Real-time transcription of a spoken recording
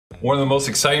One of the most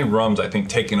exciting rums I think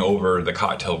taking over the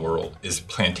cocktail world is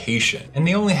Plantation. And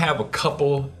they only have a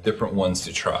couple different ones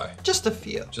to try. Just a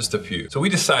few. Just a few. So we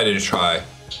decided to try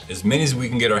as many as we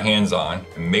can get our hands on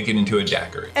and make it into a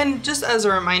daiquiri. And just as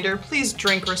a reminder, please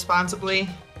drink responsibly.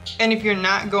 And if you're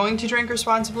not going to drink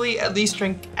responsibly, at least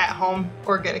drink at home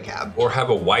or get a cab. Or have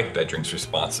a wife that drinks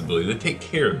responsibly to take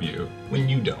care of you when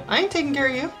you don't. I ain't taking care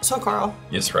of you. So Carl.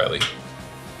 Yes, Riley.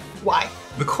 Why?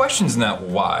 The question's not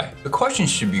why. The question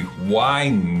should be why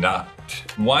not?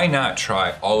 Why not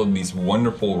try all of these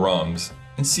wonderful rums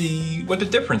and see what the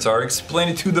difference are? Explain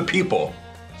it to the people,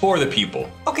 for the people.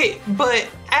 Okay, but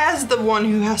as the one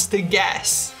who has to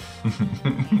guess,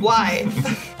 why?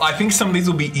 I think some of these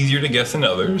will be easier to guess than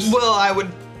others. Well, I would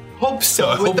hope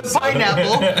so, with the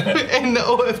pineapple and the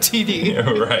OFTD. Yeah,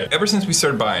 right. Ever since we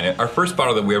started buying it, our first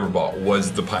bottle that we ever bought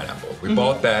was the pineapple. We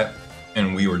bought that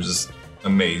and we were just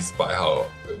amazed by how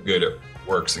good it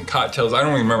works in cocktails. I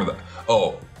don't even remember that.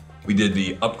 Oh, we did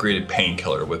the upgraded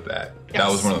painkiller with that. Yes.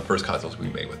 That was one of the first cocktails we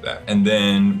made with that. And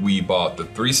then we bought the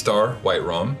 3-star white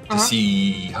rum to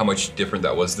see how much different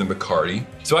that was than Bacardi.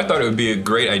 So I thought it would be a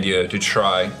great idea to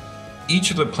try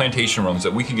each of the plantation rums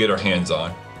that we could get our hands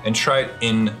on and try it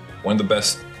in one of the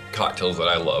best cocktails that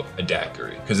I love, a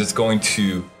daiquiri. Because it's going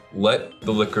to let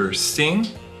the liquor sing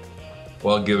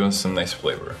while giving us some nice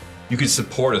flavor. You can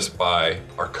support us by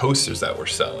our coasters that we're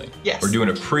selling. Yes. We're doing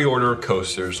a pre-order of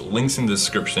coasters, links in the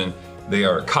description. They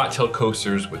are cocktail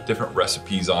coasters with different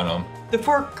recipes on them. The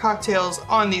 4 cocktails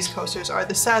on these coasters are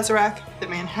the Sazerac, the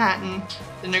Manhattan,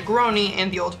 the Negroni,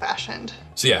 and the Old Fashioned.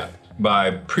 So yeah,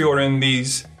 by pre-ordering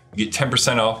these, you get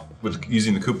 10% off with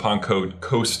using the coupon code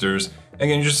COASTERS.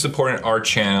 Again, just supporting our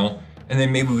channel, and then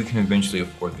maybe we can eventually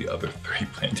afford the other 3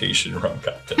 Plantation Rum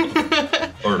cocktails.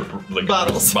 Or like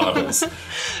bottles. Bottles.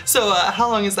 So how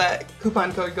long does that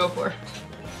coupon code go for?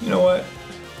 You know what?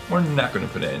 We're not going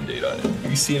to put an end date on it.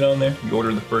 You see it on there? You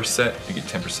order the first set, you get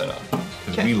 10% off.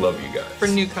 Because we love you guys. For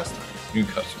new customers. New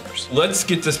customers. Let's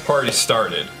get this party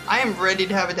started. I am ready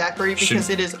to have a daiquiri because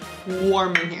it is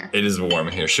warm in here. It is warm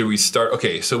in here. Should we start?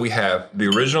 Okay, so we have the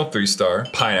original 3-star,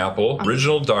 pineapple,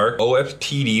 original dark,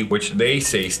 OFTD, which they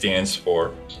say stands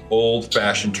for Old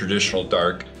Fashioned Traditional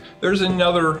Dark. There's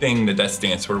another thing that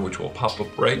stands for, which will pop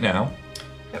up right now.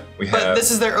 Yep. But this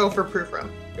is their overproof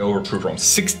rum. Overproof rum,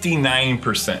 69%.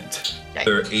 Yikes.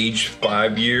 They're aged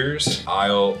 5 years.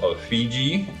 Isle of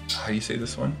Fiji. How do you say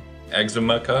this one?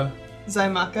 Xaymaca.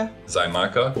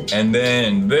 Xaymaca. And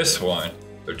then this one,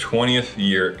 their 20th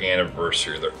year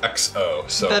anniversary, their XO.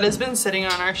 So that has been sitting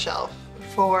on our shelf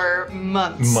for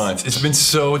months. It's been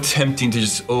so tempting to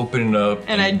just open it up.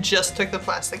 And I just took the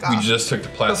plastic off. We just took the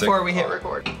plastic before we hit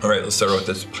record. All right, let's start with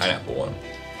this pineapple one.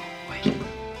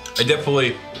 I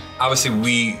definitely, obviously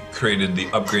we created the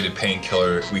upgraded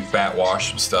painkiller. We fat washed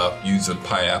some stuff, used the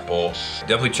pineapple.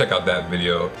 Definitely check out that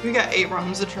video. We got 8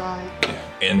 rums to try. Yeah.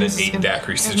 And then 8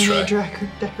 daiquiris to try. And 8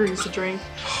 daiquiris to drink.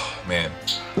 Oh, man.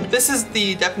 This is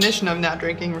the definition of not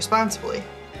drinking responsibly.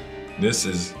 This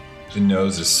is, the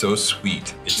nose is so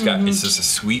sweet. It's got, it's just a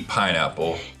sweet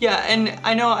pineapple. Yeah, and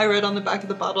I know I read on the back of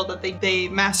the bottle that they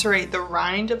macerate the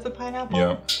rind of the pineapple.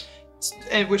 Yeah.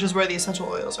 Which is where the essential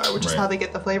oils are, which is how they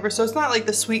get the flavor. So it's not like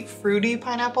the sweet fruity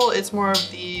pineapple, it's more of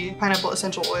the pineapple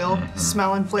essential oil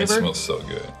smell and flavor. It smells so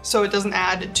good. So it doesn't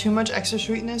add too much extra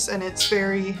sweetness and it's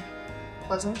very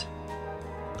pleasant.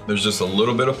 There's just a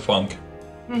little bit of funk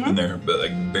in there, but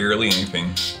like barely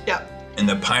anything. Yeah. And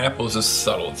the pineapple is just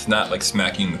subtle. It's not like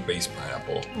smacking in the face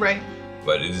pineapple. Right.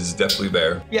 But it is definitely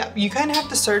there. Yeah, you kind of have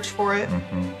to search for it.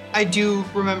 I do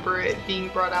remember it being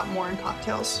brought out more in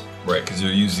cocktails. Right, because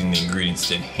you're using the ingredients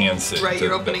to enhance it. Right,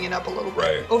 you're opening it up a little bit.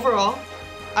 Right. Overall,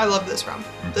 I love this rum.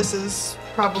 This is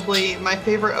probably my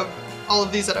favorite of all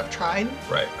of these that I've tried.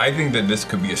 Right. I think that this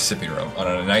could be a sipping rum. On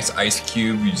a nice ice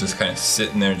cube, you just kind of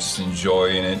sit in there and just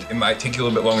enjoying it. It might take you a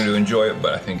little bit longer to enjoy it,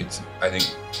 but I think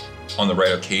on the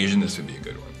right occasion, this would be a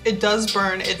good one. It does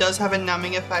burn. It does have a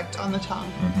numbing effect on the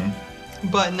tongue,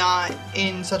 but not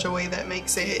in such a way that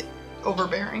makes it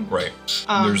overbearing. Right.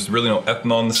 There's really no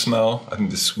ethanol in the smell. I think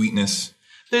the sweetness.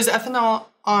 There's ethanol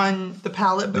on the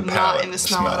palate, but not in the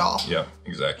smell at all. Yeah,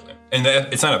 exactly. And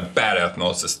it's not a bad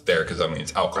ethanol, it's just there because I mean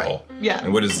it's alcohol. Right. Yeah.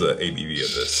 And what is the ABV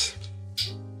of this?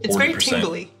 It's 40%. very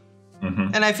tingly.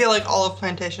 And I feel like all of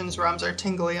Plantation's rums are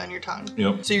tingly on your tongue.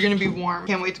 Yep. So you're gonna be warm.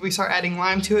 Can't wait till we start adding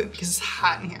lime to it because it's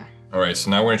hot in here. All right, so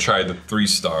now we're gonna try the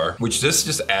 3-star, which this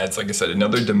just adds, like I said,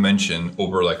 another dimension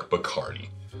over like Bacardi.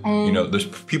 You know, there's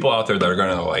people out there that are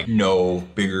gonna like know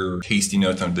bigger tasty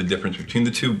notes on the difference between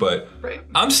the two, but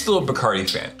I'm still a Bacardi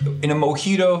fan. In a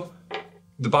mojito,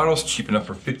 the bottle's cheap enough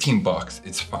for 15 bucks,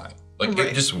 it's fine. Like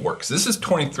it just works. This is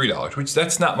 $23, which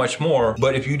that's not much more.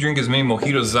 But if you drink as many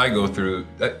mojitos as I go through,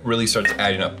 that really starts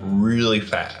adding up really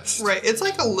fast. Right. It's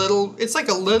like a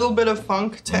little bit of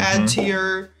funk to add to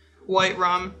your white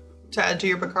rum, to add to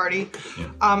your Bacardi.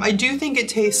 Yeah. I do think it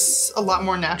tastes a lot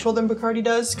more natural than Bacardi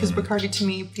does, because Bacardi to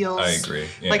me feels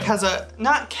like has a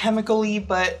not chemically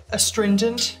but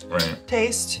astringent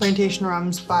taste. Plantation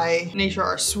rums by nature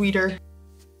are sweeter.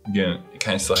 Again, it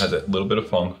kind of still has that little bit of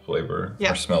funk flavor,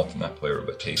 or smell to not flavor,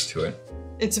 but taste to it.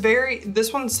 It's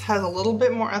this one has a little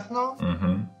bit more ethanol.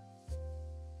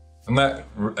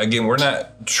 We're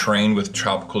not trained with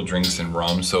tropical drinks and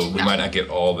rum, so we might not get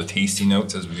all the tasty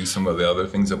notes as we do some of the other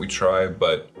things that we try,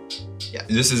 but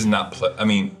this is not,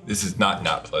 this is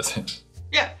not pleasant.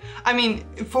 Yeah, I mean,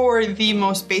 for the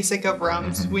most basic of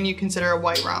rums, when you consider a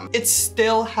white rum, it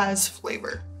still has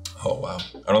flavor. Oh, wow.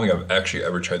 I don't think I've actually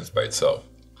ever tried this by itself.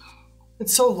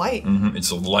 It's so light.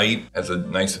 It's light, has a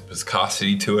nice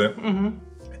viscosity to it.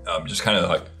 Just kind of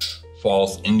like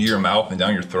falls into your mouth and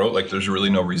down your throat. Like there's really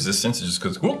no resistance. It just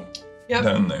goes whoop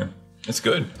down there. It's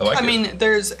good. I like it. I mean,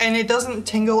 and it doesn't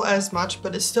tingle as much,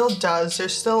 but it still does.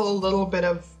 There's still a little bit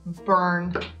of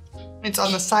burn. It's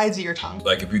on the sides of your tongue.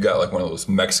 Like if you got like one of those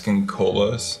Mexican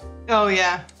colas. Oh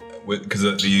yeah. Because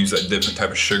they use that different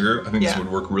type of sugar, I think this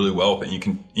would work really well with it.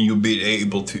 You'll be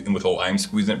able to, and with a lime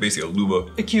squeeze in it, basically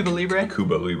a Cuba Libre. A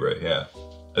Cuba Libre, yeah.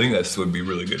 I think this would be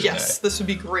really good in that. Yes, this would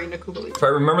be great in a Cuba Libre. If I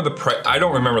remember I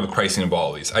don't remember the pricing of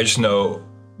all of these. I just know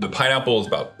the pineapple is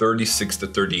about $36 to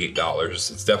 $38.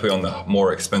 It's definitely on the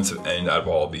more expensive end out of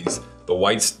all of these.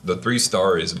 The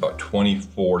 3-star is about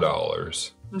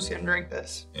 $24. I'm just gonna drink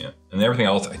this. Yeah, and everything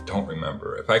else I don't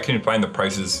remember. If I can find the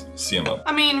prices, see them up.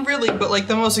 I mean, really, but like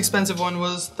the most expensive one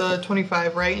was the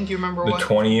 25, right? And do you remember what? The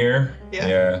 20 year?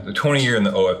 Yeah, the 20 year and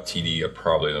the OFTD are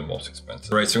probably the most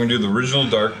expensive. All right, so we're gonna do the original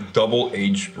dark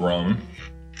double-aged rum.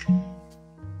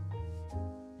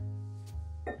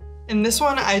 And this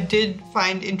one I did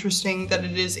find interesting that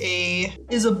it is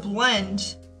a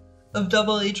blend of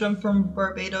double-aged rum from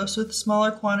Barbados with a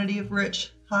smaller quantity of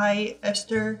rich, high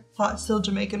ester, hot still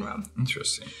Jamaican rum.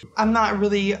 Interesting. I'm not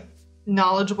really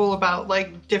knowledgeable about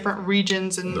like different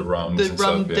regions and the rum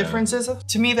differences.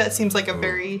 To me, that seems like a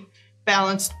very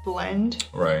balanced blend.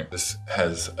 Right. This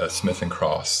has a Smith and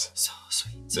Cross. So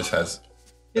sweet. This has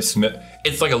a Smith.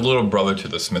 It's like a little brother to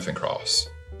the Smith and Cross.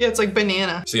 Yeah, it's like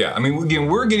banana. So yeah, I mean, again,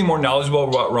 we're getting more knowledgeable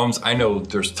about rums. I know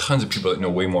there's tons of people that know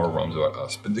way more rums about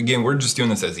us. But again, we're just doing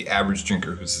this as the average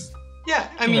drinker who's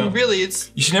I mean, really,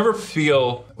 you should never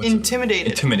feel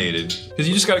intimidated. Because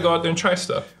you just got to go out there and try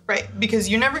stuff. Right, because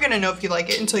you're never going to know if you like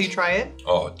it until you try it.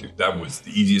 Oh, dude, that was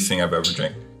the easiest thing I've ever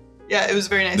drank. Yeah, it was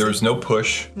very nice. There was no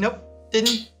push. Nope,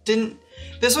 didn't.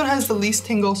 This one has the least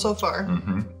tingle so far.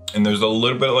 And there's a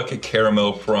little bit of like a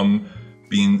caramel from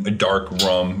being a dark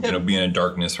rum, you know, being a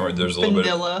darkness, or there's a little bit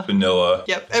of vanilla.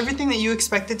 Yep, everything that you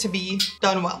expect it to be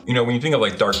done well. You know, when you think of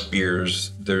like dark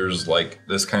beers, there's like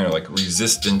this kind of like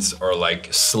resistance or like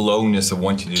slowness of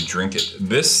wanting to drink it.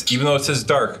 This, even though it says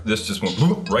dark, this just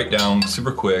went right down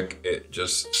super quick. It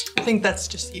just... I think that's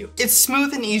just you. It's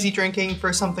smooth and easy drinking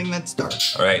for something that's dark.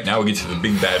 All right, now we get to the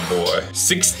big bad boy.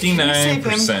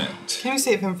 69%. Can we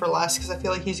save him for last? Because I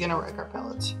feel like he's gonna wreck our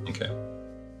palates. Okay.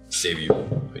 Save you,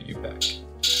 put you back.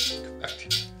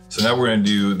 So now we're gonna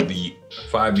do the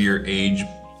 5-year age.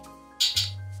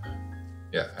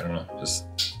 Yeah, I don't know, just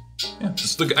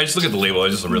look. I just look at the label. I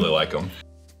just really like them.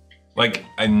 Like,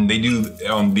 and they do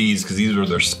on these because these are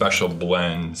their special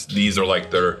blends. These are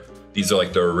like their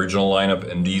original lineup,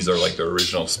 and these are like their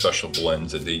original special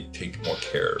blends that they take more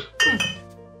care of.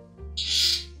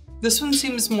 This one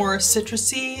seems more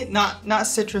citrusy, not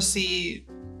citrusy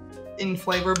in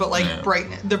flavor, but like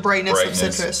the brightness of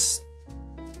citrus.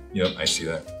 Yep, I see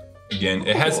that. Again,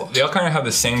 it has, they all kind of have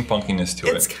the same funkiness to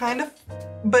it. It's kind of,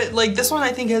 but like this one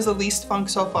I think has the least funk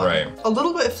so far. Right. A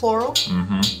little bit floral.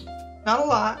 Not a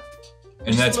lot.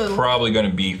 And that's probably going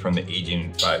to be from the aging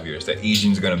in 5 years. That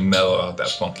aging is going to mellow out that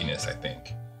funkiness, I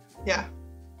think. Yeah.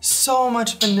 So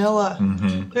much vanilla.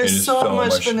 There's so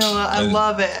much vanilla. I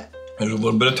love it. There's a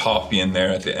little bit of toffee in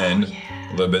there at the end. Yeah.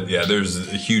 A little bit, yeah, there's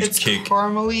a huge kick. It's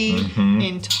caramely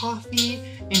and toffee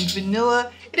and vanilla.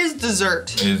 It is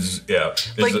dessert. It is, yeah.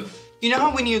 Like, you know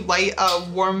how when you light a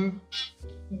warm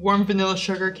vanilla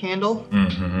sugar candle?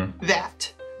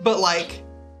 That, but like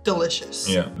delicious.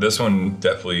 Yeah, this one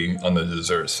definitely on the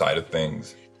dessert side of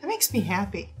things. That makes me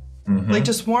happy. Like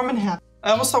just warm and happy.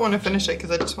 I almost don't want to finish it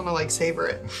because I just want to like savor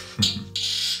it.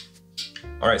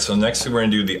 All right, so next we're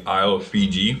gonna do the Isle of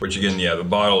Fiji, which again, yeah, the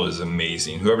bottle is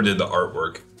amazing. Whoever did the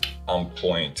artwork, on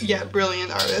point. Yeah,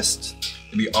 brilliant artist.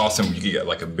 It'd be awesome if you could get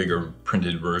like a bigger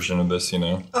printed version of this, you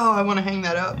know? Oh, I want to hang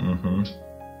that up.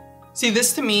 See,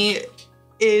 this to me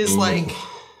is like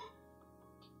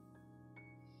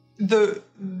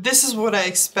this is what I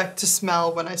expect to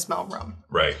smell when I smell rum.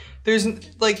 Right. There's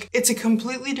like, it's a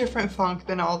completely different funk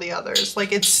than all the others.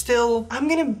 Like it's still,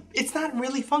 it's not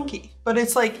really funky, but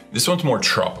it's like. This one's more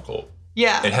tropical.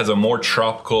 Yeah. It has a more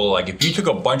tropical, like if you took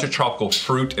a bunch of tropical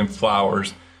fruit and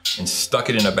flowers and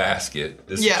stuck it in a basket,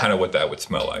 this is kind of what that would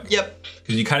smell like. Yep.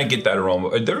 Because you kind of get that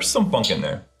aroma. There's some funk in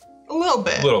there. A little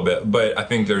bit. A little bit, but I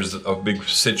think there's a big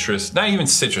citrus, not even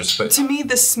citrus, but. To me,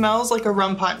 this smells like a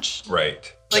rum punch.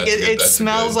 Right. Like it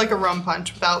smells like a rum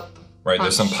punch without Right,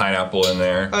 there's some pineapple in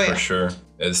there for yeah. sure.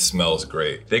 It smells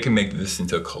great. They can make this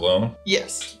into a cologne.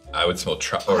 Yes. I would smell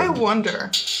I wonder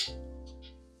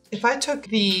if I took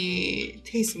the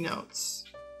tasting notes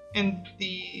and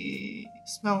the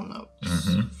smell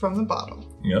notes from the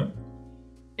bottle. Yeah.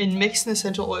 And mix an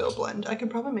essential oil blend, I could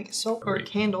probably make a soap or a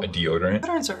candle. A deodorant.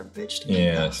 Deodorants are a bitch to me.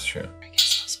 Yeah, that's true.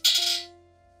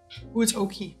 Ooh, it's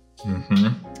oaky.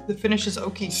 The finish is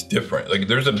oaky. It's different. Like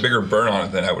there's a bigger burn on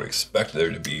it than I would expect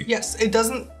there to be. Yes, it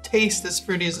doesn't taste as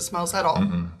fruity as it smells at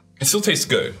all. It still tastes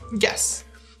good. Yes.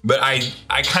 But I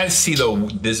kind of see though,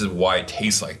 this is why it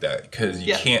tastes like that. Because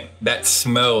you can't, that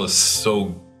smell is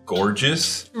so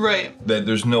gorgeous. Right. That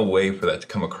there's no way for that to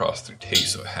come across through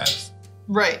taste, so it has.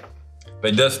 Right.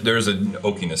 But it does, there's an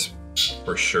oakiness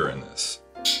for sure in this.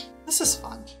 This is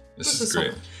fun. This is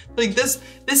great. Fun. Like this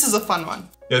is a fun one.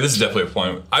 Yeah, this is definitely a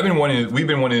fun one. We've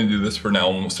been wanting to do this for now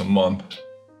almost a month.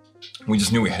 We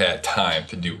just knew we had time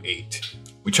to do 8.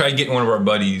 We tried getting one of our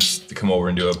buddies to come over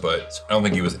and do it, but I don't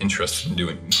think he was interested in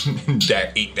doing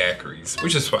 8 daiquiris,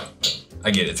 which is fine.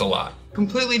 I get it, it's a lot.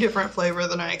 Completely different flavor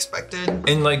than I expected.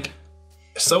 And like,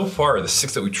 so far, the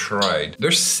 6 that we tried,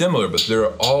 they're similar, but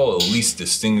they're all at least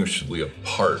distinguishably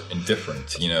apart and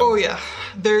different, you know? Oh yeah,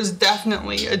 there's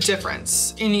definitely a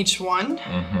difference in each one.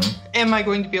 Am I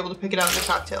going to be able to pick it out in the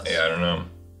cocktails? Yeah, I don't know.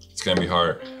 It's gonna be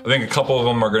hard. I think a couple of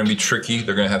them are gonna be tricky.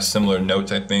 They're gonna have similar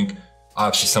notes, I think.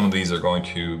 Obviously, some of these are going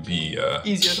to be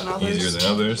easier than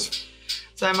others.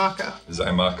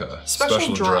 Xaymaca.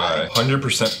 Special dry.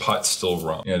 100% pot still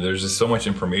rum. Yeah, there's just so much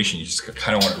information. You just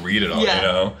kind of want to read it all, you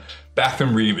know?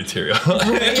 Bathroom reading material.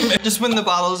 Just when the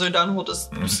bottles are done, we'll just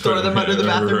store them under the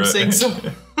bathroom sink. So.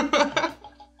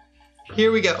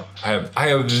 Here we go. I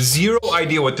have zero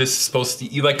idea what this is supposed to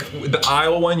be. Like the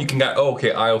aisle one, you can get, oh,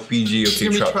 okay, aisle Fiji,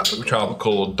 okay,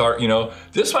 tropical, dark, you know.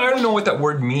 This one, I don't know what that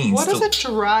word means. What is a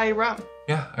dry rum?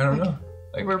 Yeah, I don't know.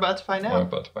 Like, we're about to find out. We're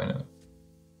about to find out.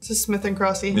 This is Smith &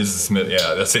 Crossy. This is Smith,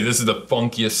 yeah. Let's say this is the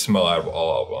funkiest smell out of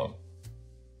all of them.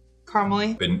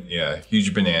 Caramely. Yeah,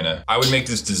 huge banana. I would make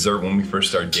this dessert when we first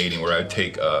started dating, where I'd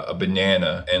take a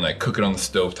banana and like cook it on the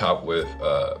stovetop with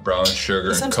brown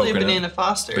sugar and coconut. Essentially banana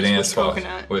Foster's with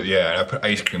coconut. Yeah, and I put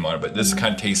ice cream on it, but this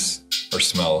kind of tastes or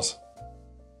smells.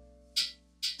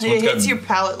 So it hits your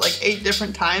palate like 8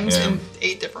 different times in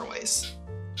 8 different ways.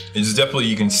 It's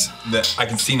definitely, I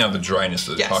can see now the dryness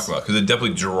that they're talking about, because it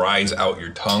definitely dries out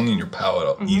your tongue and your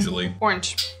palate easily.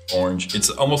 Orange. It's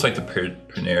almost like the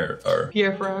Pierre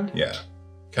Ferrand. Yeah.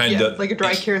 Kind of like a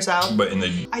dry curacao. But in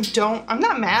the... I'm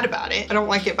not mad about it. I don't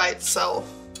like it by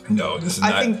itself. No, this is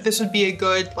not... I think this would be a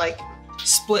good, like,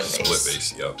 split base. Split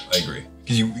base, yep, I agree.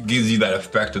 Because it gives you that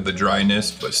effect of the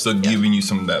dryness, but still giving you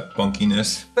some of that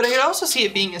funkiness. But I could also see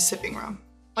it being a sipping rum.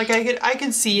 Like, I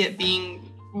could see it being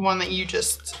one that you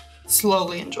just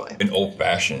slowly enjoy. An old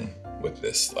fashioned with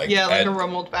this, like like a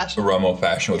rum old fashioned. A rum old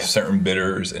fashioned with certain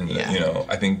bitters, and you know,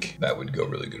 I think that would go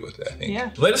really good with it. I think.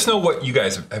 Yeah. Let us know what you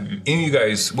guys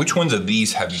which ones of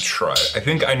these have you tried? I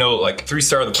think I know like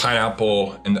 3-star, the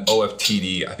pineapple, and the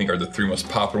OFTD. I think are the 3 most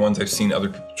popular ones I've seen other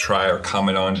people try or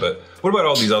comment on. But what about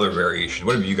all these other variations?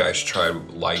 What have you guys tried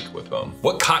with them?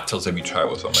 What cocktails have you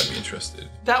tried with them? I'd be interested.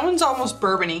 That one's almost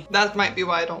bourbony. That might be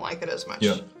why I don't like it as much.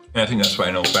 Yeah. And I think that's why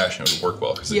an old fashioned would work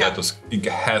well, because it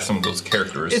has some of those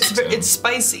characteristics. It's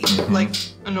spicy, like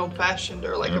an old fashioned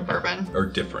or like a bourbon. Or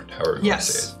different, however you want to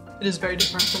say it. It is very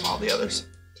different from all the others.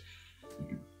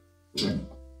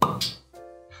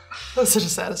 That's such a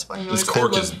sasatisfying noise. This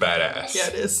cork is badass. Yeah,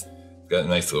 it is. Got a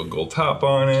nice little gold top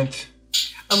on it.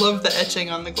 I love the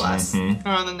etching on the glass, or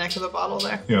on the neck of the bottle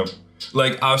there. Yep.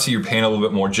 Like, obviously you're paying a little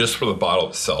bit more just for the bottle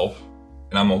itself.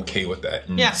 And I'm okay with that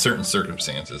in certain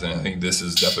circumstances, and I think this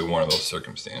is definitely one of those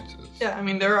circumstances. Yeah, I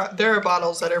mean there are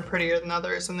bottles that are prettier than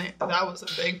others, and that was a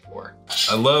big pour.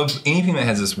 I love anything that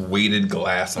has this weighted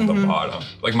glass on the bottom.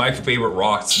 Like my favorite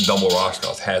double rocks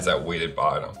glass has that weighted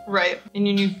bottom. Right, and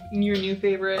your new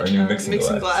favorite our new mixing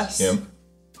glass. glass. Yep.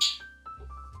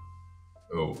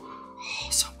 Oh,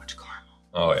 so much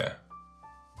Oh yeah.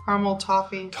 Caramel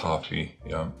toffee. Toffee,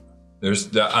 yeah. There's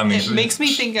that. I mean, it makes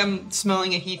me think I'm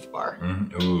smelling a Heath bar.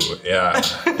 Ooh, yeah,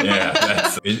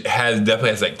 yeah. It definitely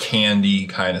has that candy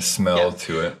kind of smell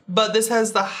to it. But this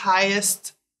has the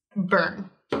highest burn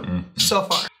so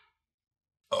far.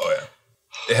 Oh yeah,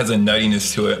 it has a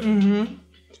nuttiness to it.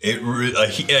 It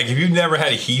like if you've never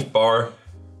had a Heath bar,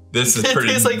 this is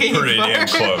pretty damn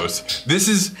close. This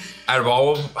is out of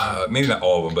all of maybe not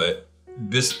all of them, but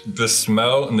the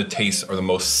smell and the taste are the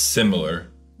most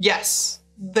similar. Yes.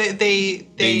 They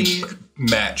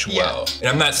match well. And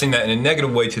I'm not saying that in a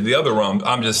negative way to the other rums.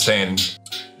 I'm just saying.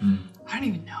 I don't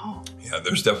even know. Yeah,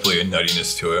 there's definitely a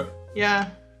nuttiness to it.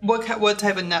 Yeah. What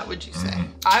type of nut would you say?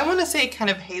 I want to say kind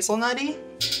of hazelnutty,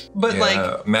 but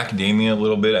like macadamia a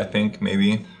little bit. I think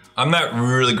maybe. I'm not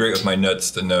really great with my nuts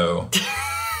to know.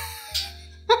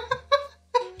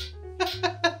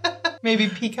 Maybe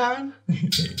pecan.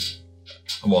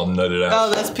 I'm all nutted out. Oh,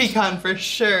 that's pecan for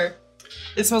sure.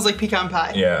 It smells like pecan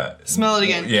pie. Yeah. Smell it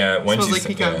again. Yeah. It smells like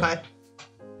pecan pie.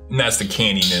 And that's the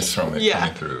candiness from it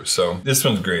coming through. So this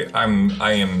one's great. I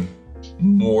am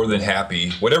more than happy.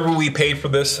 Whatever we paid for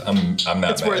this, I'm not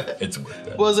mad. It's worth it. It's worth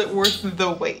it. Was it worth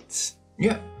the wait?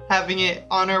 Yeah. Having it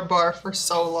on our bar for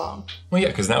so long. Well, yeah,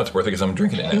 because now it's worth it because I'm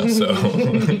drinking it now. So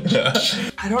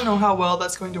I don't know how well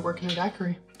that's going to work in a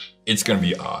daiquiri. It's going to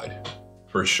be odd,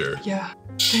 for sure. Yeah.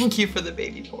 Thank you for the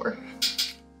baby pour.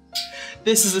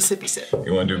 This is a sippy sip.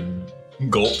 You want to do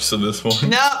gulps of this one?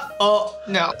 No. Oh,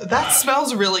 no. That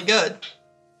smells really good.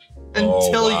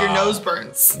 Until your nose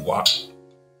burns. Wow.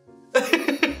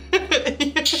 I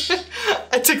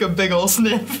took a big ol'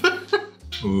 sniff.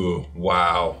 Ooh,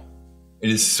 wow. It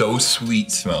is so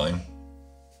sweet smelling.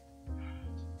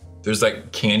 There's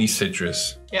like candy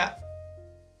citrus. Yeah.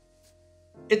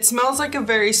 It smells like a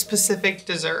very specific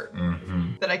dessert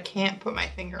that I can't put my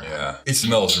finger on. Yeah. It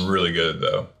smells really good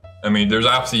though. I mean, there's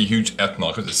obviously a huge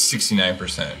ethanol because it's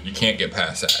 69%. You can't get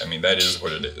past that. I mean, that is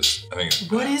what it is. I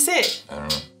think. What is it? I don't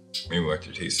know. Maybe we'll have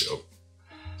to taste it. Oh.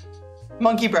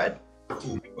 Monkey bread.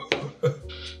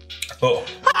 Oh.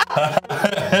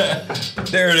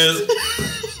 There it is.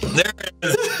 There it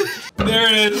is.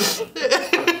 There it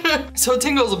is. So it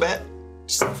tingles a bit.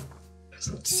 Just a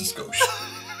skosh.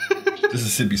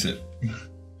 Just a sippy sip.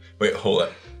 Wait, hold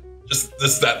up.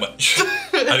 Just that much.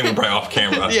 I didn't even probably off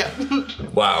camera. Yeah.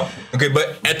 Wow. Okay,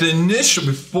 but at the initial,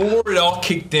 before it all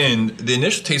kicked in, the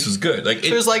initial taste was good. Like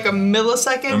there's like a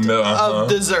millisecond of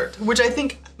dessert, which I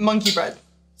think monkey bread.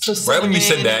 So right when you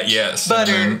said that, yes.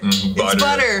 Butter. Butter. It's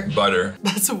butter. Butter.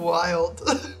 That's wild.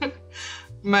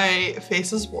 My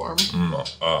face is warm.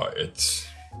 It's.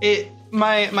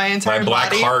 My entire my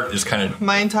black body, heart is kind of.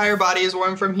 My entire body is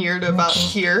warm from here to about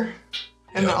here,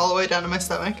 and then all the way down to my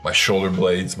stomach. My shoulder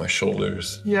blades, my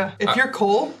shoulders. Yeah. If you're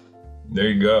cold. There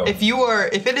you go.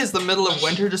 If it is the middle of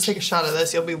winter, just take a shot of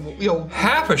this. You'll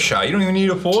half a shot. You don't even need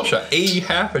a full shot.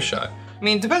 Half a shot. I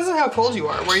mean, it depends on how cold you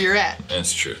are, where you're at.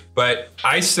 That's true. But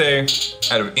I say,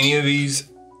 out of any of these,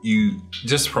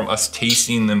 just from us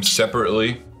tasting them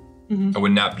separately, I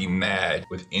would not be mad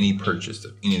with any purchase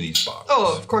of any of these bottles.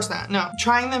 Oh, of course not. No.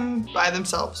 Trying them by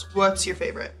themselves, what's your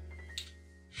favorite?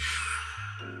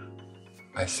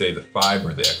 I say the 5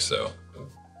 or the XO.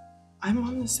 I'm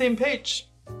on the same page.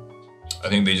 I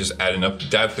think they just add enough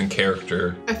depth and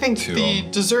character. I think the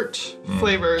dessert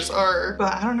flavors are,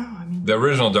 but I don't know. I mean, the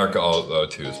original Dark Olive though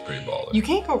too is pretty baller. You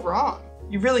can't go wrong.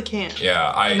 You really can't.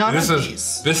 Yeah,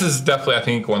 this is definitely I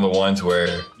think one of the ones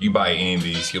where you buy any of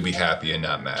these, you'll be happy and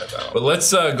not mad about. But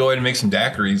let's go ahead and make some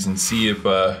daiquiris and see if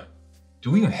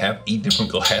do we even have 8 different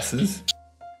glasses?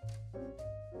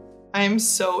 I am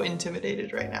so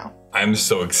intimidated right now. I'm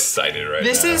so excited right now.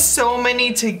 This is so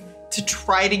many to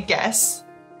try to guess.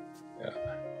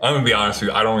 I'm gonna be honest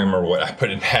with you, I don't remember what I put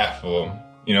in half of them.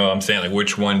 You know what I'm saying? Like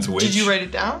which one's which. Did you write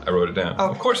it down? I wrote it down. Oh.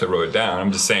 Of course I wrote it down.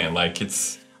 I'm just saying like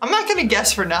it's... I'm not gonna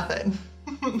guess for nothing.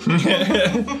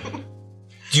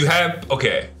 Do you have,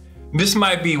 okay, this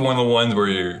might be one of the ones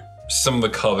where some of the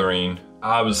coloring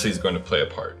obviously is going to play a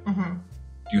part. Do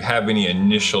you have any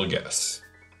initial guess?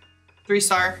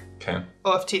 3-star. Okay.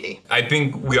 OFTD. I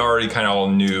think we already kind of all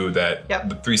knew that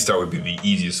the 3-star would be the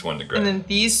easiest one to grab. And then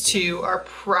these 2 are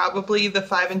probably the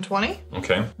 5 and 20.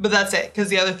 Okay. But that's it, because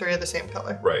the other 3 are the same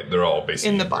color. Right, they're all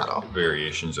basically in the bottle.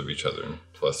 Variations of each other.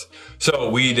 Plus. So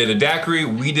we did a daiquiri.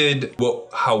 We did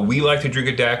how we like to drink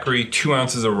a daiquiri: 2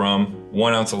 ounces of rum,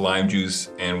 1 ounce of lime juice,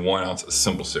 and 1 ounce of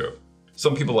simple syrup.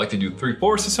 Some people like to do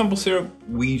 3/4 of simple syrup.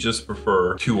 We just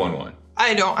prefer 2-1-1.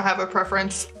 I don't have a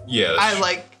preference. Yeah. I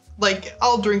like Like,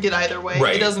 I'll drink it either way.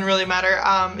 Right. It doesn't really matter.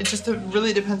 It just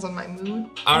really depends on my mood.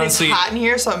 Honestly, and it's hot in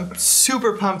here, so I'm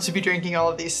super pumped to be drinking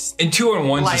all of these. And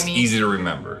 2-in-1's just Limey. easy to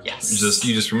remember. Yes.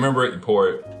 You just remember it, you pour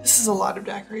it. This is a lot of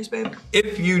daiquiris, babe.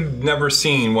 If you've never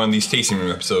seen one of these tasting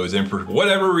room episodes, and for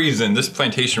whatever reason, this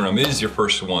Plantation Rum is your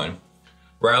first one,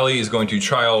 Riley is going to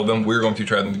try all of them. We're going to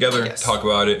try them together, talk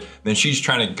about it. Then she's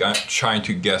trying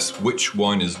to guess which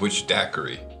one is which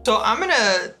daiquiri. So I'm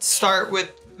gonna start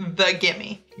with the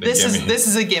gimme. This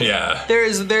is a gimme. Yeah. There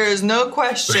is no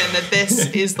question that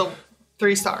this is the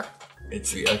 3-star.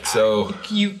 It's the XO.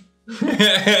 You.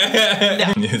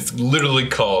 It's literally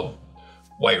called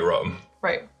white rum.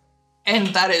 Right. And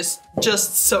that is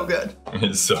just so good.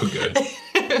 It's so good.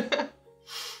 It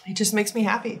just makes me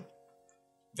happy.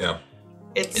 Yeah.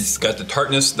 It's got the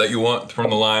tartness that you want from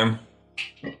the lime.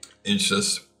 It's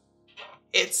just.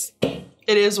 It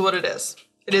is what it is.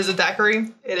 It is a daiquiri.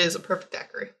 It is a perfect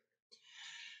daiquiri.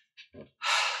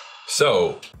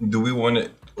 So, do we want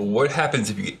to? What happens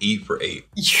if you get 8 for 8?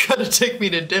 You gotta take me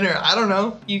to dinner. I don't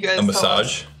know. You guys. A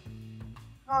massage?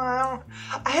 Oh,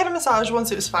 I had a massage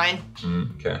once. It was fine.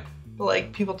 Okay. But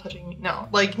like people touching me. No.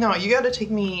 Like, no, you gotta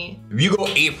take me. If you go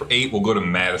 8 for 8, we'll go to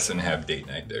Madison and have date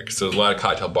night there. Because there's a lot of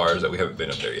cocktail bars that we haven't been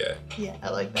up there yet. Yeah,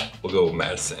 I like that. We'll go with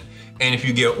Madison. And if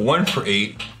you get 1 for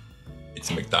 8,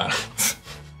 it's McDonald's.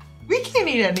 We can't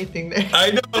eat anything there.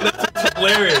 I know, that's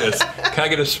hilarious. Can I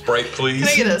get a Sprite, please? Can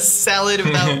I get a salad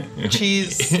without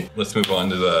cheese? Let's move on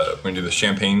to we're gonna do the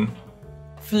champagne.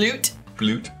 Flute.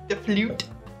 Flute. The flute.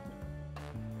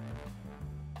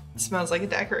 It smells like a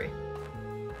daiquiri.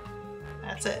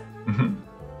 That's it.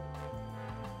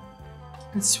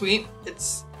 It's sweet.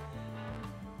 It's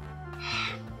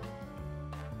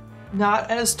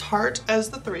not as tart as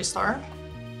the 3-star.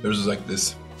 There's like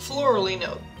this Florally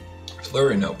note.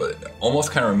 flurry note, but it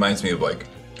almost kind of reminds me of like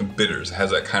bitters. It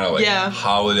has that kind of like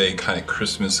holiday kind of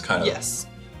Christmas kind of. Yes,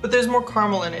 but there's more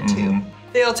caramel in it too.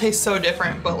 They all taste so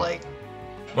different, but like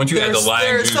once you add the lime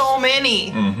there's juice, so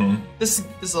many. This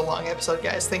is a long episode,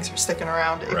 guys. Thanks for sticking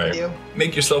around. If you do.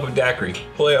 Make yourself a daiquiri.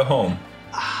 Play at home.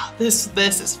 Ah, this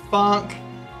is funk.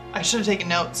 I should have taken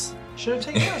notes.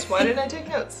 Why didn't I take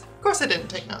notes? Of course I didn't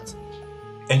take notes.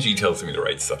 And she tells me to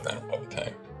write stuff down all the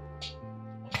time.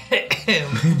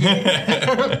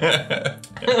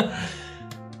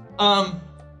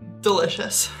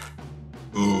 Delicious.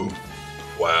 Ooh,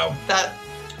 wow.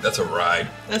 That's a ride.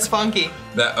 That's funky.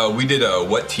 That we did a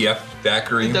what TF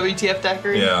daiquiri. WTF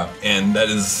daiquiri. Yeah, and that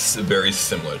is very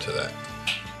similar to that.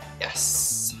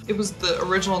 Yes, it was the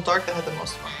original dark that had the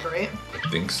most funk, right? I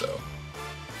think so.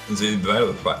 Is it divided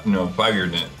with 5? No, 5 years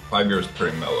in it. 5 years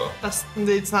pretty mellow.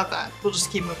 It's not that. We'll just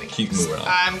keep moving. Keep moving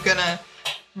on.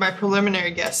 My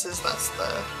preliminary guess is that's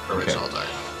the original dark.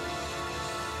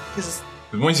 Because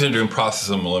once you're doing process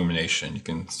of elimination, you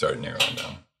can start narrowing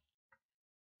down.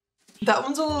 that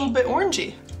one's a little bit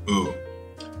orangey. Ooh,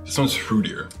 this one's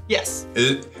fruitier. Yes.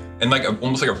 And like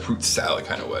almost like a fruit salad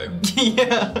kind of way.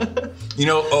 Yeah. You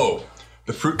know,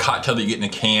 the fruit cocktail that you get in a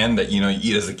can that you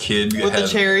eat as a kid with the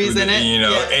cherries in it. You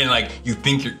know, and like you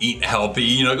think you're eating healthy.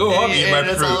 You know, I'll eat my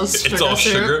fruit. It's all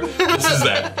sugar. This is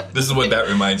that. This is what that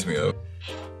reminds me of.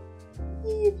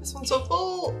 This one's so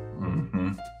full.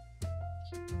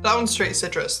 That one's straight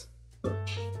citrus.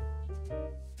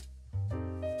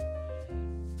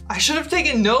 I should have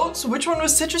taken notes. Which one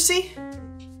was citrusy?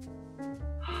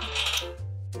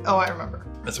 Oh, I remember.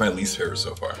 That's my least favorite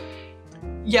so far.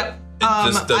 Yep.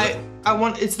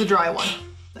 It's the dry one.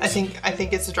 I think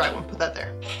it's the dry one. Put that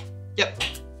there. Yep.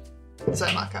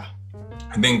 Xaymaca.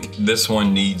 I think this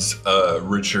one needs a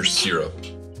richer syrup.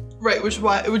 Right, which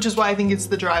is why I think it's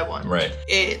the dry one. Right.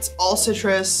 It's all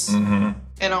citrus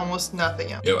and almost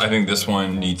nothing else. Yeah, I think this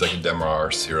one needs like a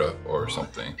demerara syrup or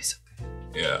something. That'd be so good.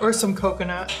 Yeah. Or some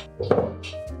coconut.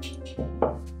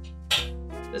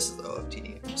 This is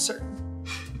OFTD, I'm certain.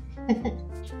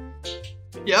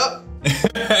 Yep.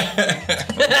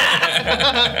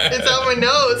 It's on my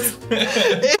nose.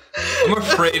 I'm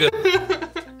afraid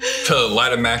to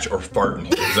light a match or fart in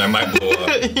here because I might blow up.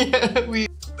 Yeah,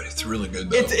 but it's really good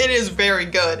though. It is very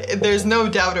good. There's no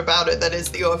doubt about it that it's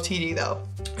the OFTD though.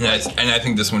 And I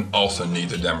think this one also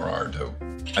needs a demerara too.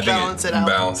 I think balance it out.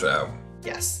 Balance it out.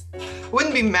 Yes. I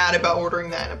wouldn't be mad about ordering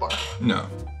that in a bar. No.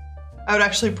 I would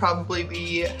actually probably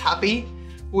be happy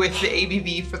with the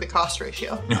ABV for the cost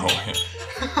ratio. No.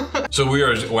 So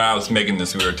when I was making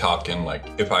this, we were talking like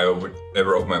if I would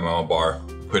ever open my own bar,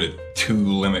 put a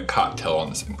 2-limit cocktail on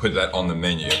this and put that on the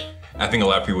menu. I think a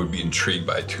lot of people would be intrigued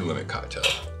by a 2-limit cocktail.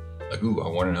 Like, ooh, I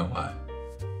want to know why.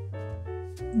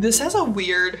 This has a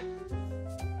weird,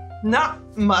 not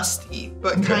musty,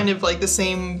 but kind of like the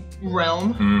same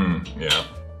realm. Yeah.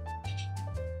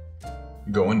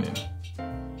 going in.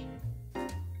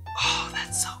 Oh,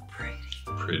 that's so pretty.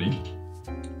 Pretty?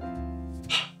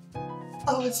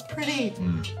 Oh, it's pretty.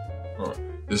 Oh,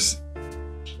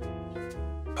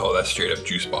 oh, that's straight up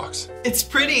juice box. It's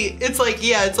pretty. It's like,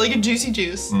 yeah, it's like a juicy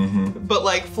juice, but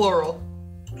like floral.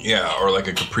 Yeah, or like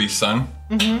a Capri Sun.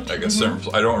 Like a certain,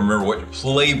 I don't remember what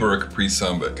flavor of Capri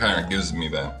Sun, but it kind of gives me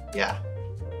that. Yeah.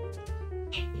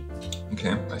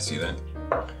 Okay, I see that.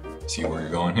 See where you're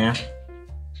going here.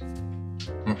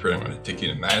 I'm afraid I'm going to take you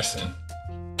to Madison.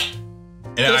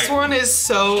 And this one is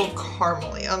so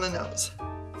caramely on the nose.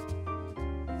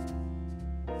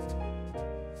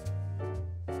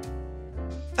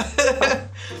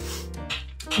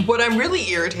 What I'm really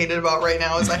irritated about right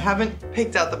now is I haven't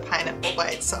picked out the pineapple by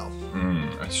itself.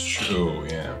 That's true,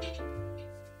 yeah.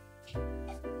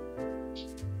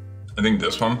 I think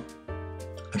this one,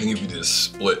 I think if you did a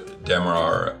split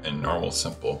Demerara and normal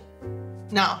simple.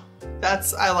 No,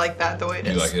 I like that the way it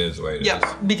is. You like it as the way it is?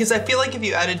 Yeah, because I feel like if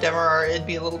you added Demerara, it'd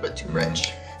be a little bit too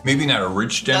rich. Maybe not a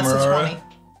rich Demerara. That's a 20.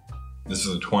 This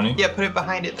is a 20? Yeah, put it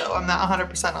behind it though. I'm not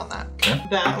 100% on that. Okay.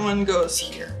 That one goes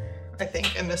here, I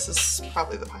think, and this is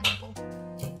probably the pineapple.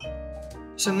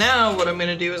 So now what I'm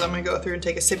gonna do is I'm gonna go through and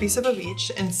take a sippy sip of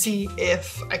each and see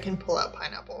if I can pull out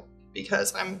pineapple.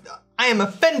 Because I am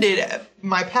offended at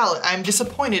my palate. I'm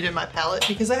disappointed in my palate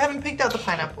because I haven't picked out the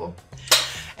pineapple.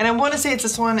 And I want to say it's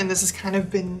this one, and this has kind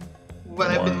of been what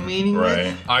I've been leaning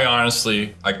with. I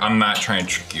honestly, like, I'm not trying to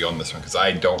trick you on this one because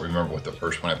I don't remember what the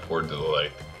first one I poured to the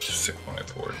like second one I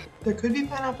poured. There could be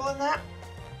pineapple in that.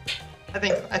 I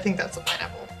think that's a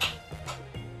pineapple.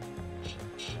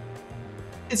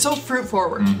 It's so fruit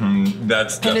forward.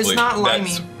 That's definitely. And it's not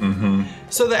limey.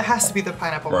 So that has to be the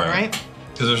pineapple one, right?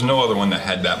 Because there's no other one that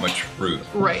had that much fruit.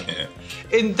 Right. In it.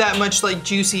 And that much like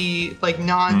juicy, like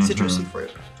non-citrusy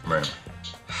fruit. Right.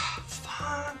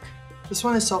 Fuck. This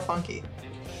one is so funky.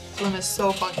 This one is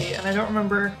so funky, and I don't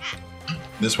remember.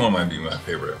 This one might be my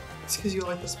favorite. It's because you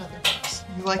like the smether cups.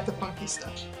 You like the funky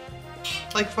stuff.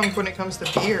 Like funk when it comes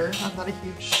to beer. I'm not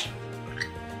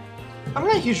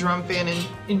a huge rum fan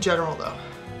in general though.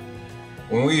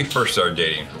 When we first started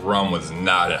dating, rum was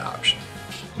not an option.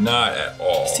 Not at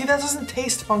all. See, that doesn't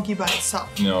taste funky by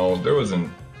itself. No, there wasn't.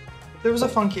 There was a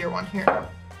funkier one here.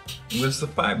 It was the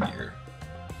 5-year.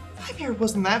 5-year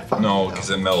wasn't that funky. No, because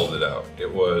it mellowed it out.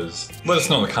 It was. Let us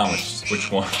know in the comments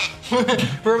which one.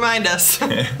 Remind us.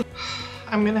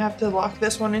 I'm gonna have to lock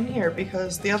this one in here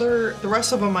because the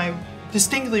rest of them I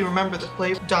distinctly remember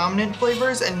the dominant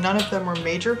flavors, and none of them were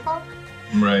major funk.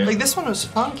 Right. Like this one was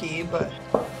funky, but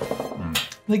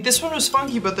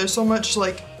there's so much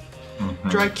like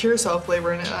dry curacao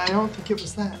flavor in it, and I don't think it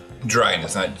was that.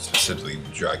 Dryness, not specifically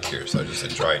dry curacao, just a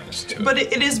dryness to it. But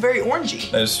it is very orangey.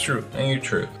 That is true, and you're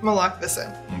true. I'm gonna lock this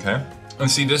in. Okay.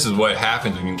 And see, this is what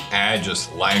happens when you add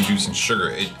just lime juice and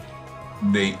sugar.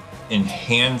 They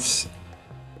enhance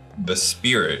the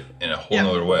spirit in a whole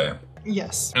nother way.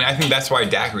 Yes. And I think that's why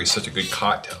daiquiri is such a good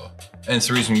cocktail. And it's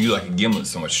the reason you like a gimlet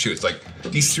so much too. It's like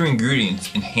these 3 ingredients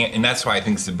enhance, and that's why I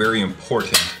think it's very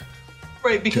important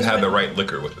because to have the right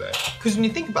liquor with that. Because when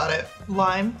you think about it,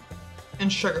 lime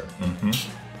and sugar,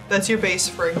 that's your base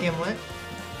for a gimlet,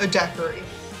 a daiquiri,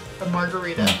 a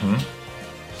margarita.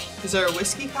 Is there a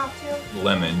whiskey cocktail?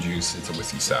 Lemon juice, it's a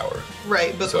whiskey sour.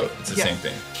 Right, but so it's the same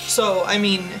thing. So I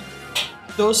mean,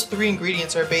 those 3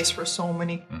 ingredients are a base for so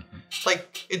many.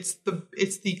 Like it's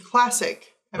the classic.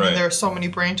 I mean, there are so many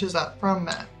branches out from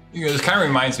that. You know, this kind of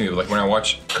reminds me of like when I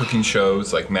watch cooking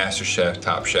shows like MasterChef,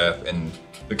 Top Chef, and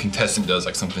the contestant does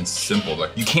like something simple.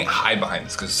 Like you can't hide behind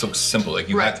this because it's so simple. Like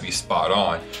you have to be spot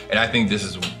on. And I think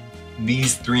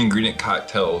these 3 ingredient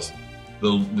cocktails,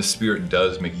 the spirit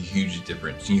does make a huge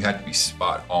difference. And you have to be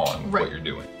spot on with what you're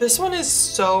doing. This one is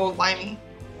so limey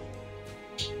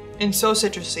and so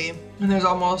citrusy, and there's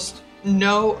almost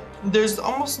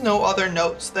no other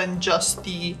notes than just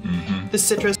the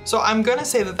citrus. So I'm gonna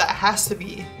say that has to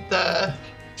be the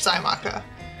Xaymaca,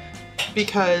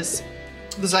 because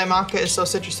the Xaymaca is so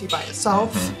citrusy by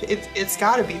itself. It's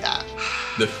gotta be that.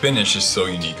 The finish is so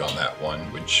unique on that one,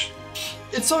 which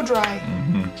it's so dry.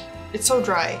 It's so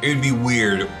dry. It would be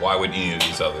weird. Why would any of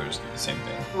these others do the same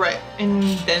thing? Right, and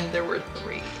then there were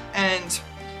 3, and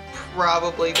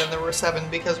probably then there were 7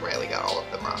 because Riley got all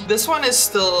of them wrong. This one is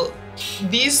still.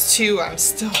 These 2, I'm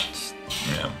still.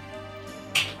 Yeah.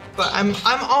 But I'm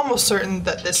almost certain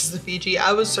that this is a Fiji.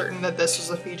 I was certain that this was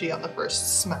a Fiji on the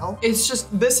first smell. It's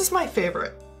just, this is my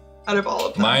favorite. out of all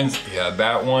of them. Mine's, yeah,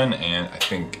 that one and I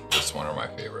think this one are my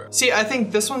favorite. See, I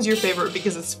think this one's your favorite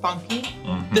because it's funky.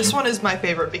 This one is my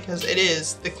favorite because it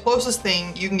is the closest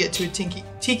thing you can get to a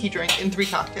tiki drink in 3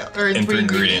 cocktails, or in 3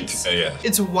 ingredients. Yeah.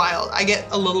 It's wild. I get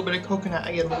a little bit of coconut,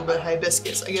 I get a little bit of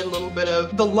hibiscus, I get a little bit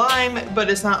of the lime, but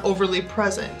it's not overly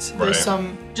present. There's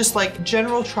some just like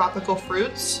general tropical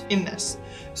fruits in this.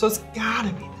 So it's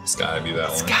gotta be this. It's gotta be that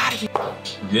one. It's gotta be.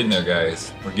 We're getting there,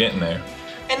 guys. We're getting there.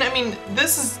 And I mean,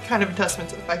 this is kind of a testament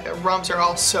to the fact that rums are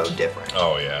all so different.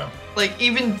 Oh yeah. Like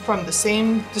even from the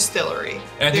same distillery.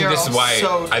 And I think this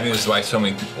is why so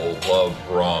many people love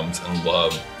rums and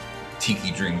love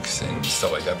tiki drinks and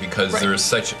stuff like that, because there's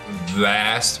such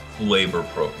vast flavor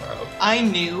profile. I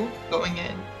knew going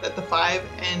in that the 5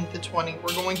 and the 20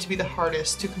 were going to be the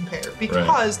hardest to compare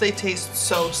because they taste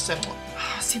so similar.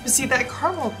 See, that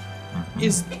caramel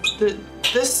is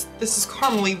this is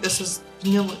caramely, this is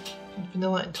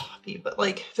vanilla and toffee, but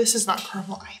like this is not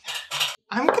caramel either.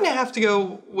 I'm gonna have to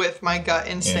go with my gut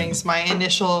instincts, my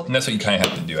initial. And that's what you kind of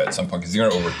have to do at some point because you're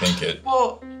gonna overthink it.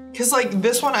 Well, because like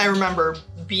this one I remember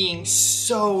being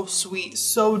so sweet,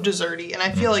 so desserty, and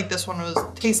I feel like this one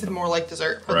tasted more like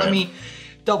dessert. But let me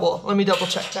double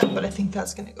check that. But I think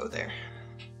that's gonna go there.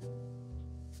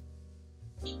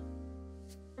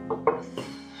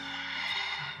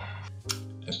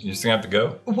 You're just gonna have to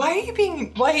go? Why are you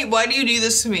being, why do you do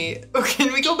this to me? Okay,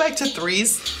 can we go back to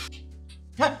 3s?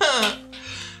 I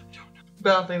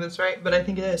don't think that's right, but I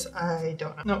think it is. I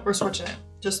don't know. No, we're switching it,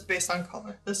 just based on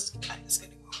color. This is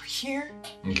gonna go over here.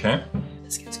 Okay.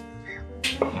 This gets over here.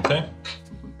 Okay.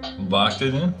 Locked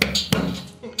it in?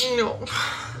 No.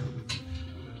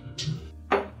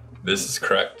 This is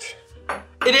correct.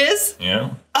 It is?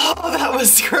 Yeah. Oh, that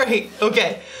was great.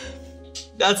 Okay.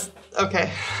 That's,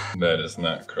 okay. That is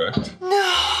not correct.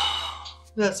 No.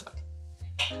 That's fine.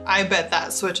 I bet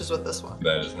that switches with this one.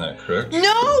 That is not correct.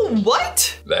 No,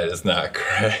 what? That is not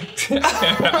correct.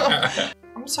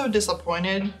 I'm so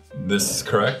disappointed. This is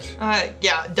correct?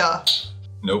 Yeah, duh.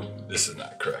 Nope, this is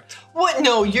not correct. What?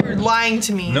 No, you're lying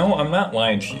to me. No, I'm not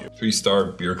lying to you.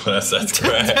 3-star beer class, that's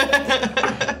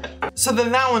correct. So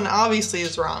then that one obviously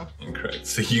is wrong. Incorrect.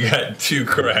 So you got 2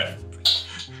 correct.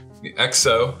 The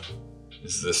XO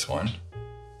is this one.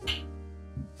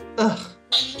 Ugh.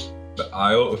 The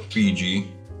Isle of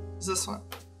Fiji Is this one?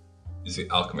 is the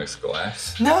Alchemix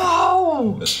glass.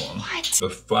 No! This one. What? The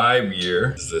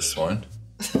 5-year is this one.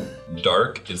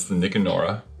 Dark is the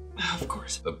Nicanora. Of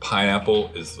course. The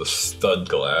pineapple is the stud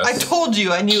glass. I told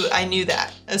you, I knew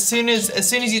that. As soon as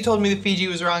you told me the Fiji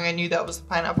was wrong, I knew that was the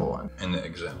pineapple one. And the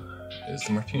Xaymaca is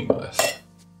the martini glass.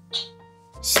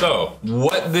 So,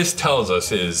 what this tells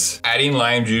us is adding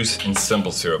lime juice and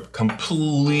simple syrup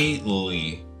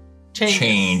completely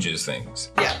changes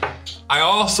things. Yeah. I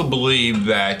also believe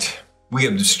that we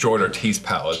have destroyed our taste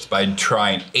palates by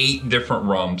trying 8 different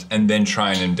rums and then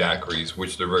trying in daiquiris,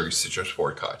 which they're very citrus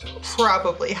forward cocktails.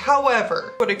 Probably.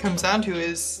 However, what it comes down to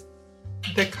is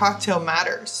the cocktail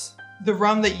matters. The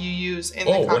rum that you use in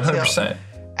the cocktail 100%.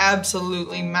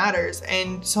 absolutely matters.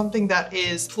 And something that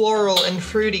is floral and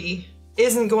fruity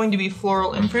isn't going to be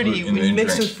floral and fruity when you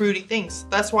mix with fruity things.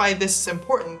 That's why this is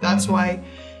important. That's why.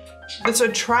 So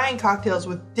trying cocktails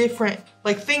with different,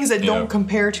 like things that don't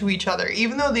compare to each other.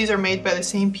 Even though these are made by the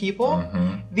same people,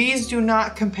 these do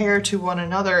not compare to one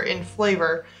another in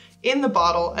flavor in the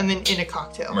bottle and then in a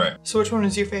cocktail. Right. So which one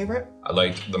is your favorite? I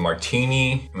liked the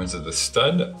martini. Was it the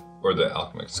stud or the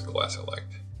Alchemix glass I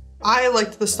liked? I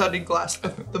liked the studded glass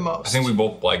the most. I think we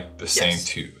both liked the same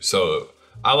 2. So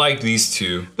I like these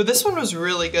 2. But this one was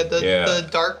really good, the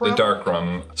dark rum. The dark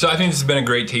rum. So I think this has been a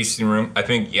great tasting room. I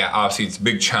think, obviously it's a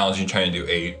big challenge in trying to do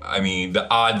 8. I mean, the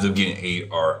odds of getting 8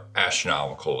 are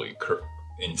astronomically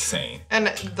insane.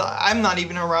 And I'm not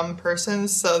even a rum person,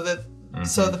 so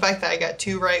so the fact that I got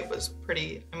 2 right was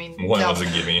pretty, I mean. One was a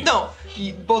gimme. No,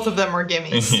 both of them were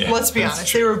gimmies. Let's be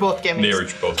honest, they were both gimmies. They were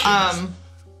both gimmies.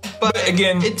 But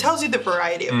again, it tells you the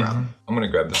variety of rum. I'm gonna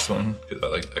grab this one because I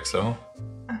like the XO.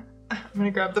 I'm gonna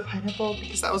grab the pineapple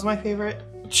because that was my favorite.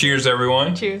 Cheers,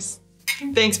 everyone. Cheers.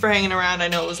 Thanks for hanging around. I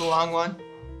know it was a long one.